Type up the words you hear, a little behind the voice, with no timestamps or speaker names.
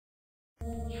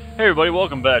Hey everybody,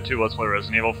 welcome back to Let's Play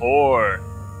Resident Evil 4.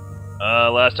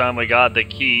 Last time we got the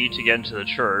key to get into the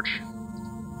church.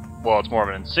 Well, it's more of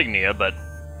an insignia, but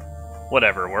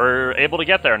whatever. We're able to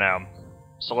get there now.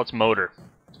 So let's motor.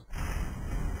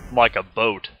 Like a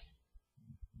boat.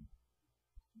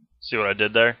 See what I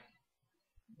did there?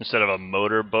 Instead of a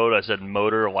motor boat, I said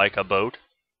motor like a boat.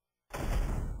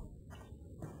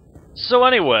 So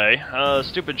anyway,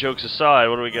 stupid jokes aside,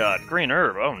 what do we got? Green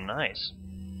herb, oh nice.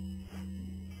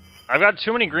 I've got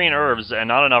too many green herbs and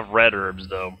not enough red herbs,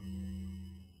 though.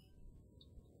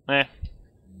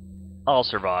 I'll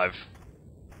survive.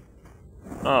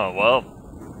 Oh,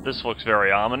 well, this looks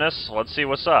very ominous. Let's see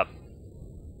what's up.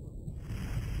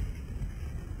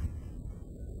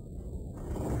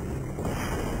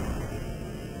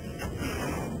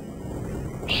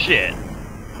 Shit,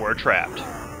 we're trapped.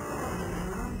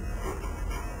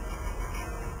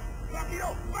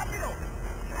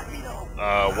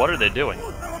 What are they doing?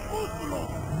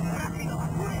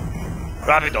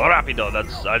 Rapido, rapido,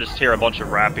 that's... I just hear a bunch of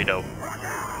rapido.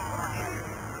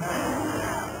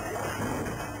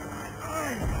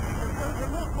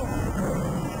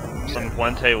 Some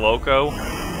Puente Loco?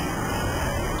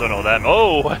 Don't know that.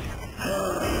 Oh!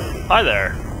 Hi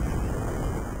there.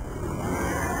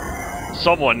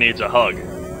 Someone needs a hug.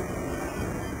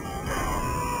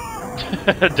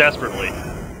 Desperately.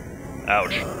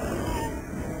 Ouch.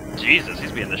 Jesus,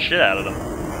 he's beating the shit out of them.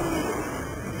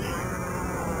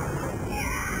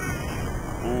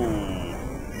 Ooh.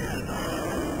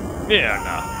 Yeah,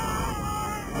 nah.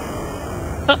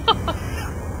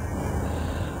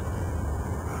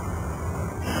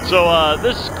 So,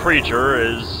 this creature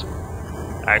is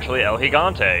actually El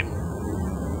Gigante.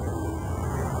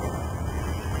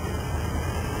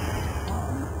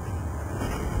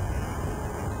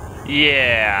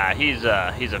 Yeah, he's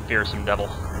a fearsome devil.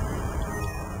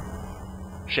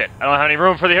 Shit, I don't have any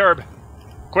room for the herb.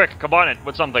 Quick, combine it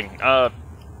with something.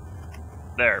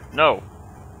 There. No.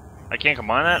 I can't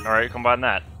combine that? Alright, combine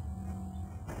that.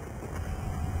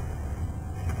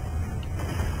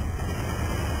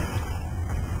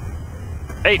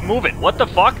 Hey, move it! What the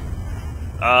fuck?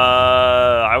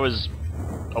 I was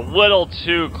a little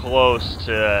too close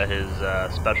to his,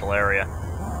 special area.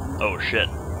 Oh, shit.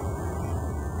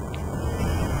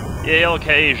 Yeah, he'll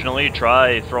occasionally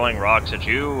try throwing rocks at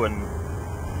you, and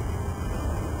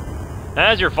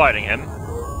as you're fighting him...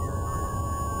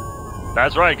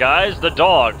 That's right, guys, the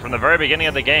dog, from the very beginning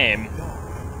of the game,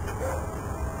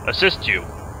 assists you.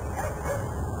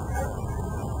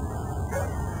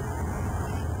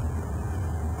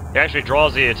 He actually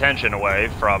draws the attention away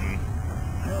from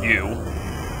you.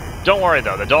 Don't worry,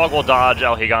 though, the dog will dodge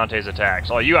El Gigante's attacks.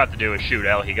 All you have to do is shoot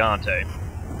El Gigante.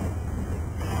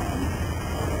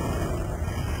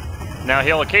 Now,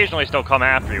 he'll occasionally still come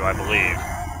after you, I believe.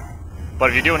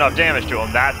 But if you do enough damage to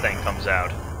him, that thing comes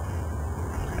out.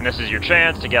 And this is your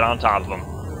chance to get on top of him.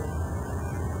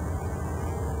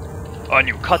 Oh, and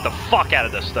you cut the fuck out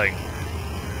of this thing.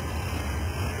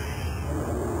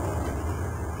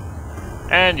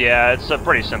 And yeah, it's a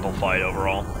pretty simple fight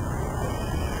overall.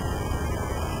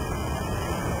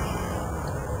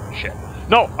 Shit.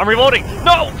 No, I'm reloading!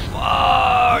 No!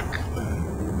 Fuck!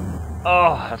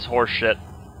 Oh, that's horse shit.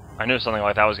 I knew something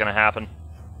like that was gonna happen.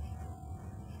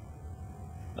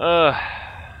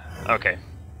 Okay.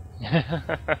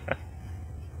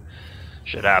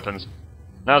 Shit happens.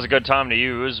 Now's a good time to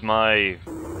use my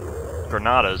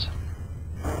granadas.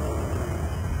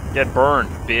 Get burned,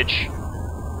 bitch.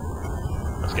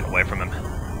 Let's get away from him.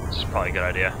 This is probably a good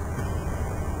idea.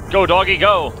 Go, doggy,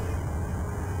 go!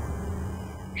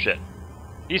 Shit.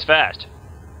 He's fast.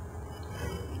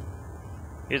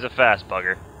 He's a fast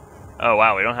bugger. Oh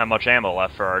wow, we don't have much ammo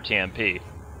left for our TMP.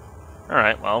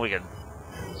 Alright, well, we could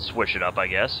switch it up, I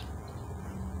guess.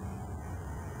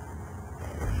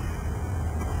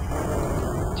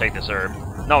 Take this herb.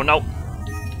 No, no!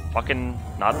 Fucking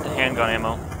not the handgun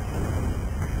ammo.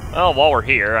 Well, while we're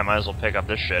here, I might as well pick up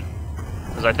this shit.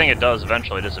 Because I think it does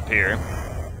eventually disappear.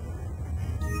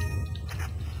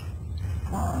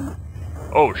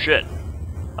 Oh, shit.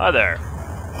 Hi there.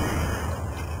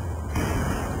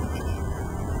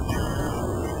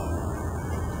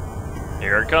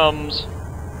 Here it comes.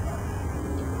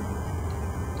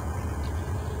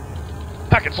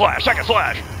 Hack and slash! Hack and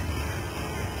slash!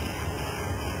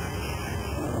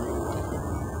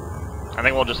 I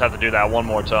think we'll just have to do that one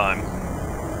more time.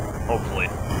 Hopefully.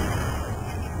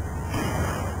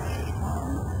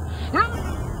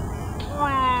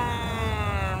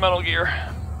 Metal Gear.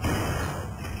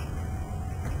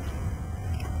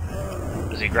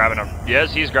 Is he grabbing a...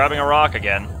 Yes, he's grabbing a rock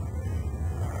again.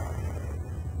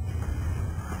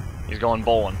 He's going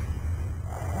bowling.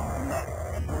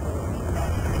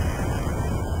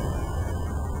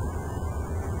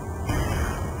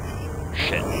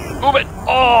 shit. Move it!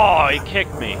 Oh, he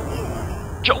kicked me.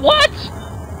 What?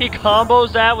 He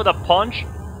combos that with a punch?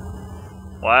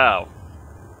 Wow.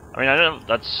 I mean, I know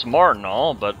that's smart and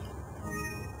all, but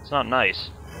it's not nice.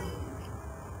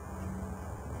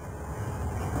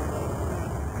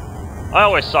 I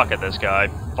always suck at this guy,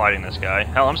 fighting this guy.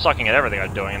 Hell, I'm sucking at everything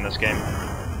I'm doing in this game.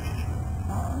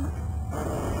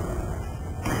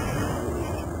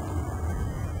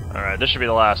 Alright, this should be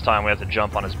the last time we have to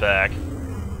jump on his back.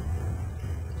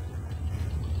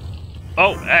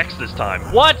 Oh, X this time.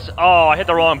 What? Oh, I hit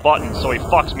the wrong button, so he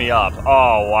fucks me up.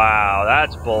 Oh, wow,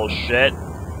 that's bullshit.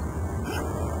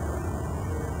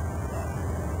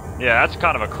 Yeah, that's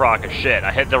kind of a crock of shit.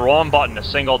 I hit the wrong button a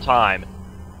single time,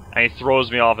 and he throws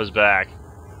me off his back.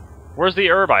 Where's the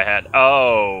herb I had?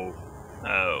 Oh.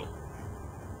 Oh.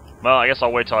 Well, I guess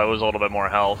I'll wait till I lose a little bit more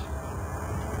health.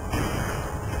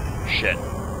 Shit.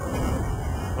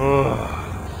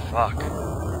 Ugh. Fuck.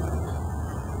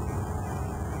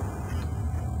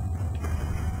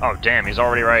 Oh, damn, he's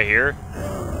already right here?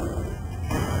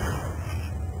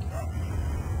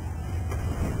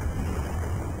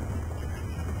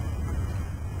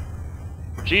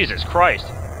 Jesus Christ.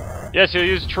 Yes, he'll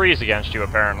use trees against you,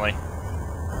 apparently.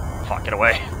 Fuck, get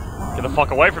away. Get the fuck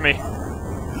away from me.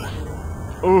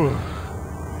 Ooh.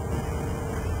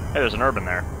 Hey, there's an herb in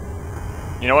there.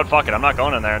 You know what? Fuck it, I'm not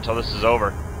going in there until this is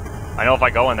over. I know if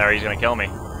I go in there, he's gonna kill me.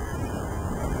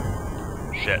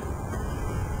 Shit.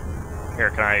 Here,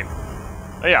 can I...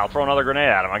 Oh yeah, I'll throw another grenade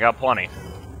at him. I got plenty.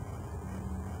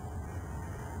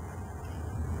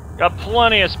 Got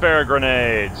plenty of spare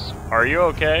grenades. Are you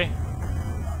okay?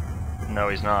 No,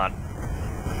 he's not.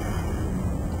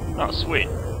 Oh, sweet.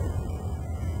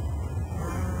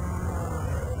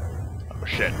 Oh,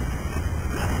 shit.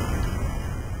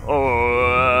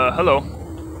 Oh, hello.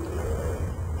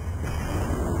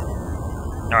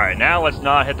 Alright, now let's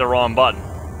not hit the wrong button.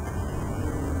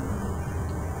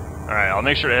 Alright, I'll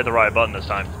make sure to hit the right button this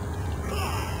time.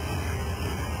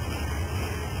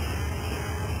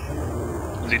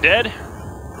 Is he dead?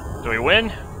 Do we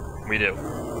win? We do.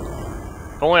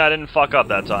 If only I didn't fuck up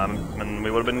that time, and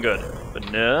we would have been good. But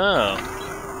no.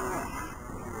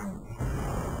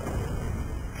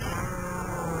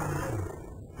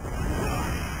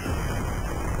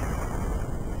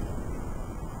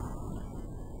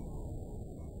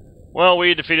 Well,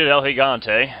 we defeated El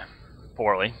Gigante.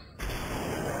 Poorly.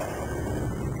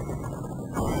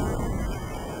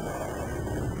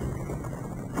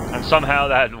 And somehow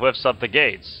that lifts up the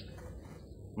gates.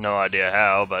 No idea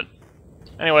how, but...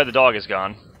 Anyway, the dog is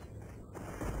gone.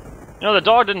 You know, the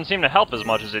dog didn't seem to help as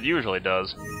much as it usually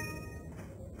does.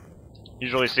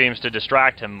 Usually seems to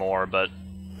distract him more, but...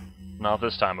 Not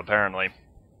this time, apparently.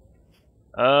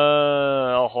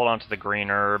 I'll hold on to the green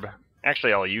herb.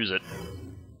 Actually, I'll use it.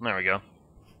 There we go.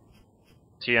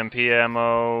 TMP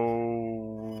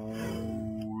ammo...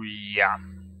 Yeah.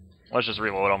 Let's just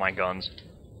reload all my guns.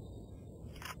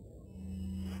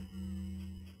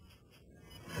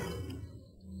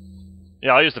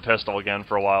 Yeah, I'll use the pistol again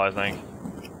for a while, I think.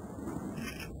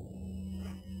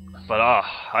 But,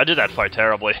 I did that fight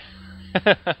terribly.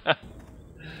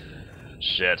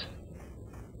 Shit.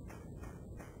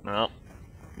 Well,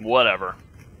 whatever.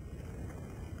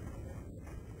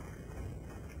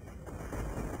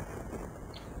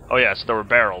 Oh yeah, so there were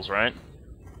barrels, right?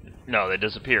 No, they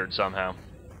disappeared somehow.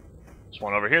 There's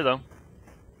one over here, though.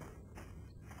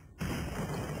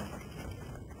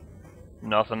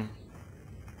 Nothing.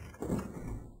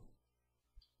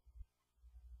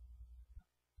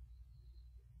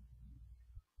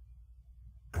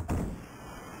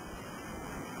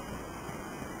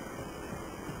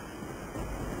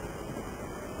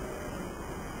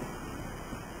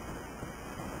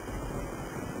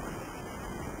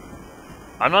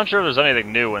 I'm not sure if there's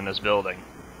anything new in this building.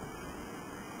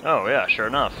 Oh, yeah, sure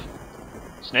enough.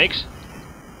 Snakes?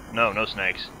 No, no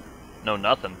snakes. No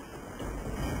nothing.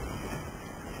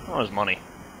 Oh, there's money.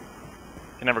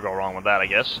 Can never go wrong with that, I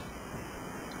guess.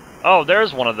 Oh,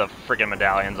 there's one of the freaking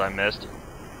medallions I missed.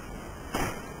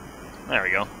 There we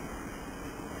go.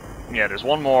 Yeah, there's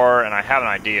one more, and I have an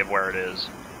idea of where it is.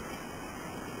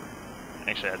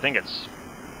 Actually, I think it's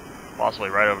possibly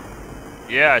right over...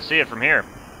 Yeah, I see it from here.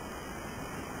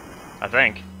 I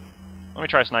think. Let me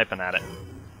try sniping at it.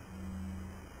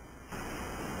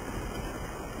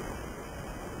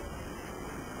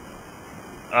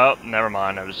 Oh, never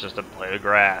mind. It was just a blade of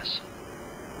grass.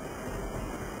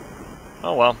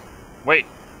 Oh well. Wait.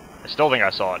 I still think I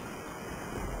saw it.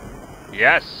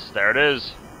 Yes, there it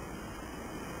is.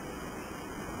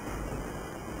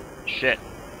 Shit.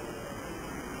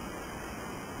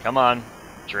 Come on.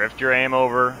 Drift your aim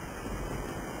over.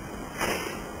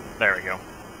 There we go.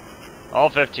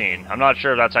 All 15. I'm not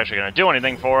sure if that's actually going to do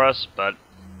anything for us, but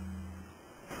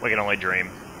we can only dream.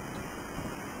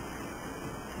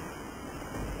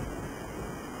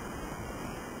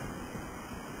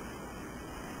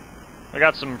 We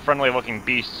got some friendly-looking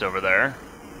beasts over there.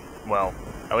 Well,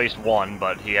 at least one,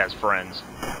 but he has friends.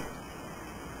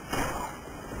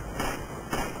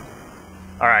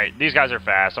 Alright, these guys are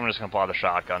fast. I'm just gonna pull out the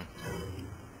shotgun.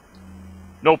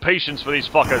 No patience for these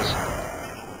fuckers.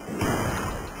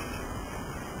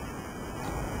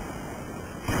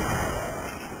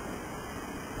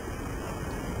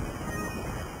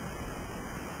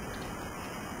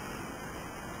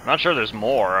 I'm not sure there's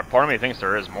more. Part of me thinks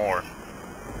there is more.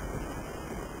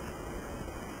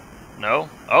 No?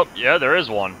 Oh, yeah, there is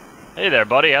one. Hey there,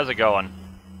 buddy. How's it going?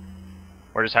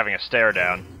 We're just having a stare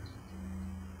down.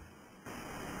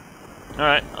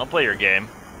 Alright, I'll play your game.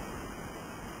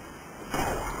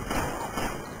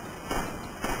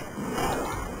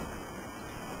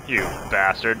 You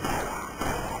bastard.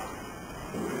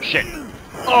 Shit.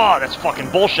 Oh, that's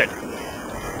fucking bullshit.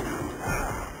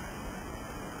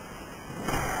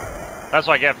 That's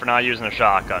what I get for not using a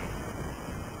shotgun.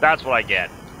 That's what I get.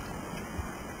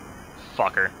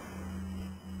 Fucker.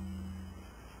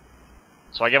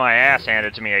 So I get my ass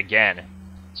handed to me again.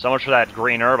 So much for that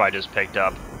green herb I just picked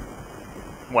up.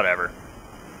 Whatever.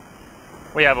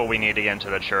 We have what we need to get into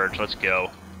the church. Let's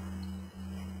go.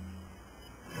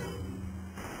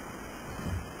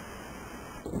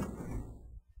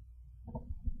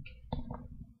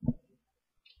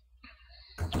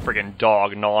 Friggin'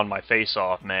 dog gnawing my face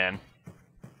off, man.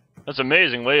 That's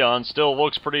amazing. Leon still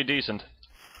looks pretty decent.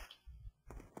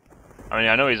 I mean,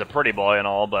 I know he's a pretty boy and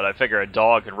all, but I figure a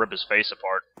dog could rip his face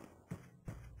apart.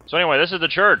 So anyway, this is the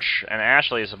church, and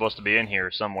Ashley is supposed to be in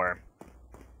here somewhere.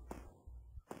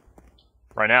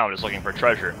 Right now, I'm just looking for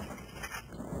treasure.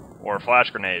 Or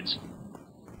flash grenades.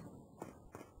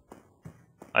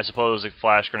 I suppose if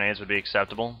flash grenades would be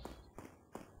acceptable.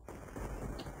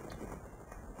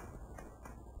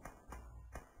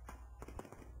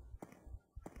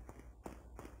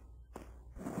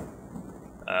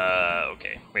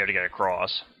 Okay. We have to get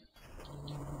across.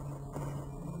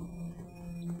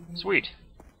 Sweet.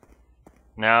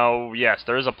 Now, yes,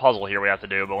 there is a puzzle here we have to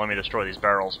do, but let me destroy these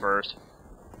barrels first.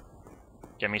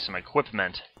 Get me some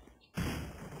equipment.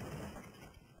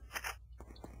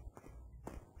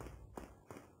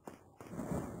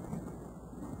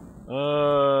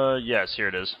 Yes, here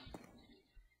it is.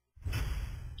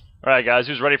 Alright guys,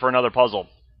 who's ready for another puzzle?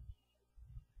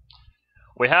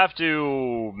 We have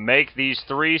to make these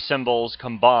three symbols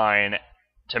combine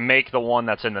to make the one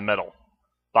that's in the middle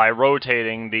by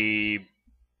rotating the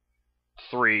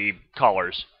three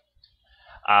colors.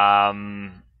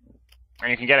 And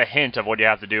you can get a hint of what you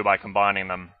have to do by combining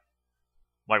them.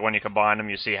 Like when you combine them,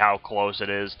 you see how close it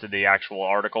is to the actual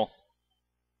article.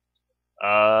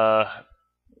 Let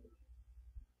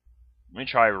me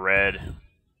try red.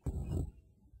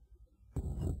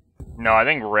 No, I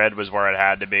think red was where it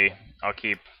had to be. I'll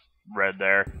keep red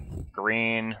there.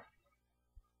 Green.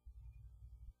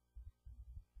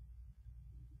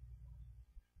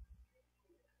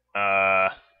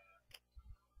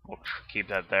 We'll keep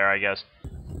that there, I guess.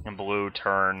 And blue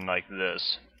turn like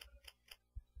this.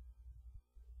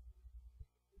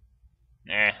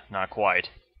 Not quite.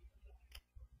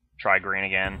 Try green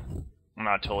again. I'm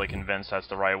not totally convinced that's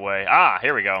the right way. Ah,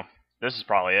 here we go. This is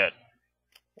probably it.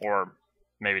 Or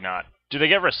maybe not. Do they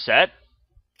get reset?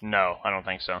 No, I don't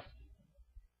think so.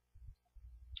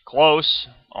 Close.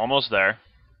 Almost there.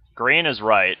 Green is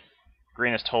right.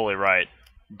 Green is totally right.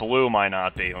 Blue might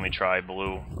not be. Let me try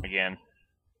blue again.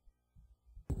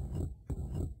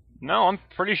 No, I'm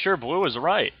pretty sure blue is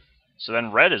right. So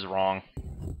then red is wrong.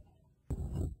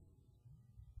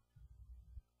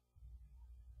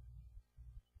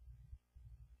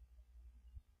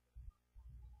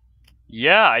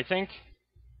 Yeah, I think...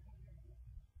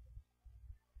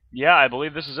 Yeah, I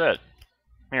believe this is it.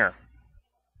 Here.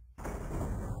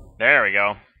 There we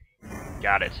go.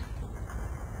 Got it.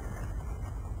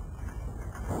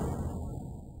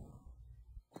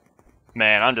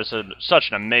 Man, I'm just such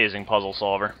an amazing puzzle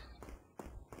solver.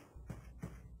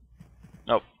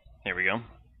 Oh, here we go.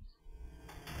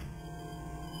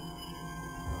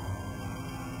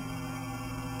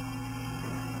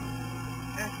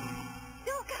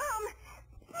 Don't come!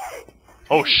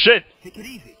 Oh shit! Take it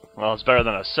easy. Well, it's better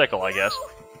than a sickle, I guess.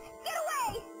 Get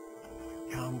away!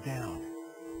 Calm down.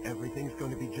 Everything's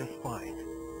going to be just fine.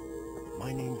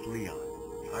 My name's Leon.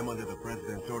 I'm under the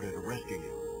President's order to rescue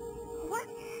you. What?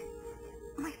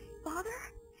 My father?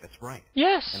 That's right.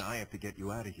 Yes! And I have to get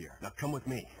you out of here. Now come with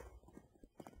me.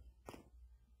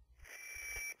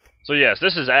 So yes,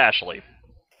 this is Ashley,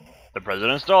 the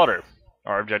president's daughter.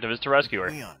 Our objective is to rescue her.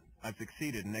 Leon, I've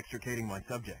succeeded in extricating my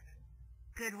subject.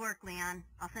 Good work, Leon.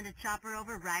 I'll send a chopper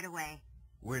over right away.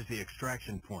 Where's the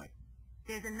extraction point?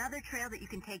 There's another trail that you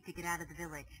can take to get out of the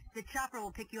village. The chopper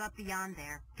will pick you up beyond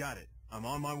there. Got it. I'm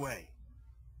on my way.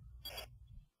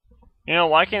 You know,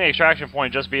 why can't the extraction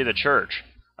point just be the church?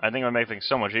 I think it would make things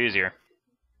so much easier.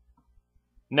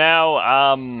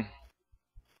 Now, the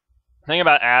thing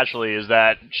about Ashley is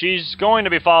that she's going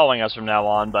to be following us from now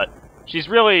on, but she's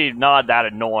really not that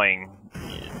annoying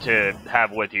to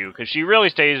have with you, because she really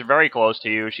stays very close to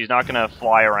you. She's not going to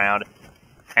fly around.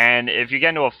 And if you get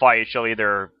into a fight, she'll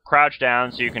either crouch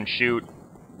down so you can shoot,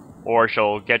 or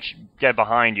she'll get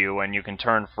behind you and you can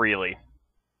turn freely.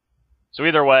 So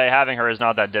either way, having her is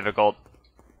not that difficult.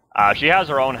 She has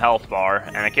her own health bar,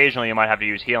 and occasionally you might have to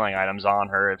use healing items on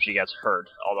her if she gets hurt,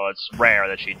 although it's rare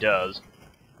that she does.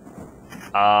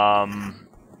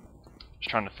 Just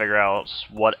trying to figure out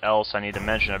what else I need to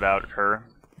mention about her.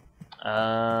 You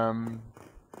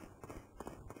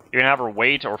can have her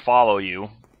wait or follow you,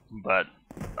 but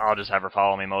I'll just have her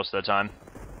follow me most of the time.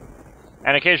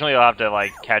 And occasionally you'll have to,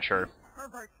 like, catch her.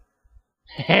 Pervert.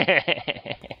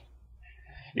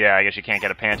 Yeah, I guess you can't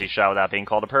get a panty shot without being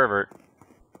called a pervert.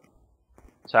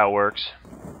 That's how it works.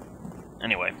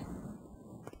 Anyway.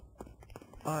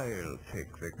 I'll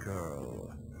take the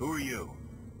girl. Who are you?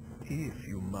 If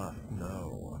you must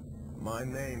know, my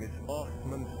name is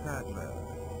Osman Sadler,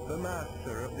 the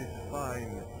master of this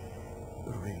fine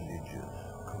religious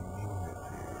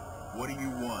community. What do you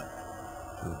want?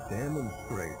 To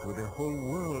demonstrate to the whole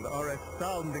world our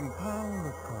astounding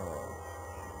power, Carl.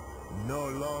 No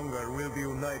longer will the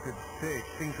United States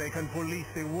think they can police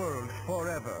the world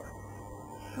forever.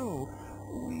 So,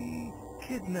 we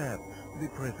kidnapped the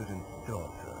president's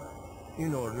daughter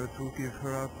in order to give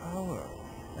her our power,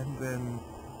 and then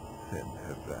send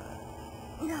her back.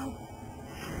 No.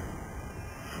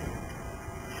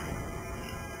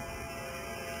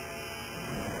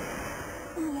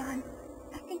 Leon,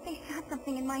 I think they shot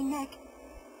something in my neck.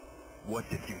 What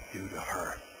did you do to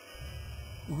her?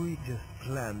 We just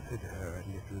planted her a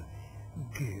little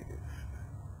gift.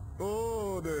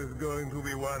 Oh, there's going to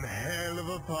be one hell of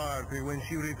a party when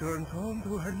she returns home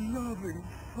to her loving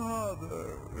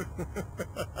father.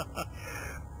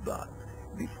 But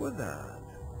before that,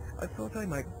 I thought I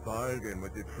might bargain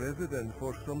with the president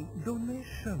for some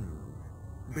donation.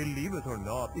 Believe it or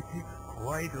not, it takes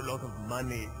quite a lot of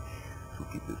money to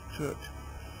keep this church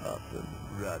up and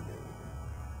running.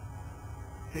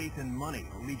 Faith and money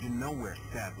will lead you nowhere,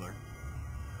 Sadler.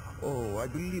 Oh, I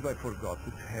believe I forgot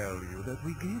to tell you that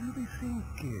we gave you the same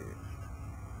gift.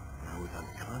 I was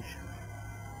unconscious.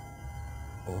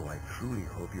 Oh, I truly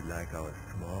hope you like our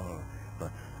small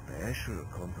but special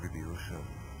contribution.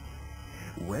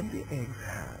 When the eggs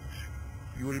hatch,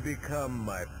 you will become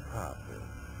my puppet.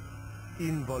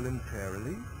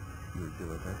 Involuntarily, you'll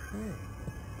do as I say.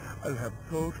 I'll have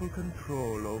total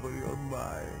control over your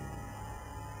mind.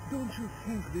 Don't you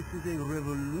think this is a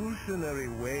revolutionary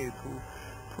way to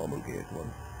promulgate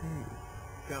one's faith?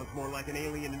 Sounds more like an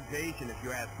alien invasion if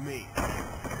you ask me.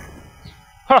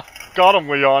 Ha! Got him,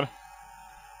 Leon.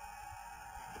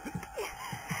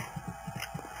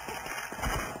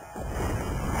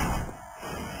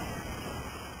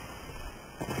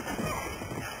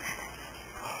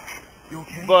 You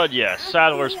okay? But yes,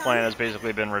 Sadler's plan has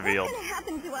basically been revealed. What's gonna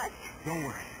happen to us? Don't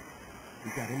worry.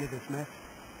 We got into this mess.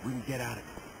 We can get out of it.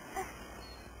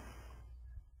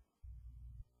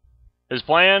 His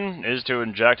plan is to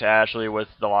inject Ashley with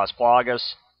the Las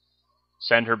Plagas,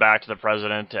 send her back to the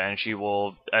president, and she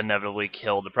will inevitably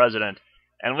kill the president.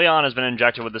 And Leon has been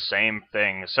injected with the same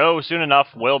thing, so soon enough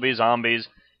we'll be zombies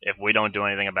if we don't do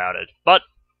anything about it. But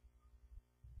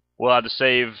we'll have to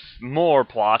save more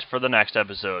plot for the next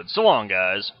episode. So long,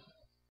 guys.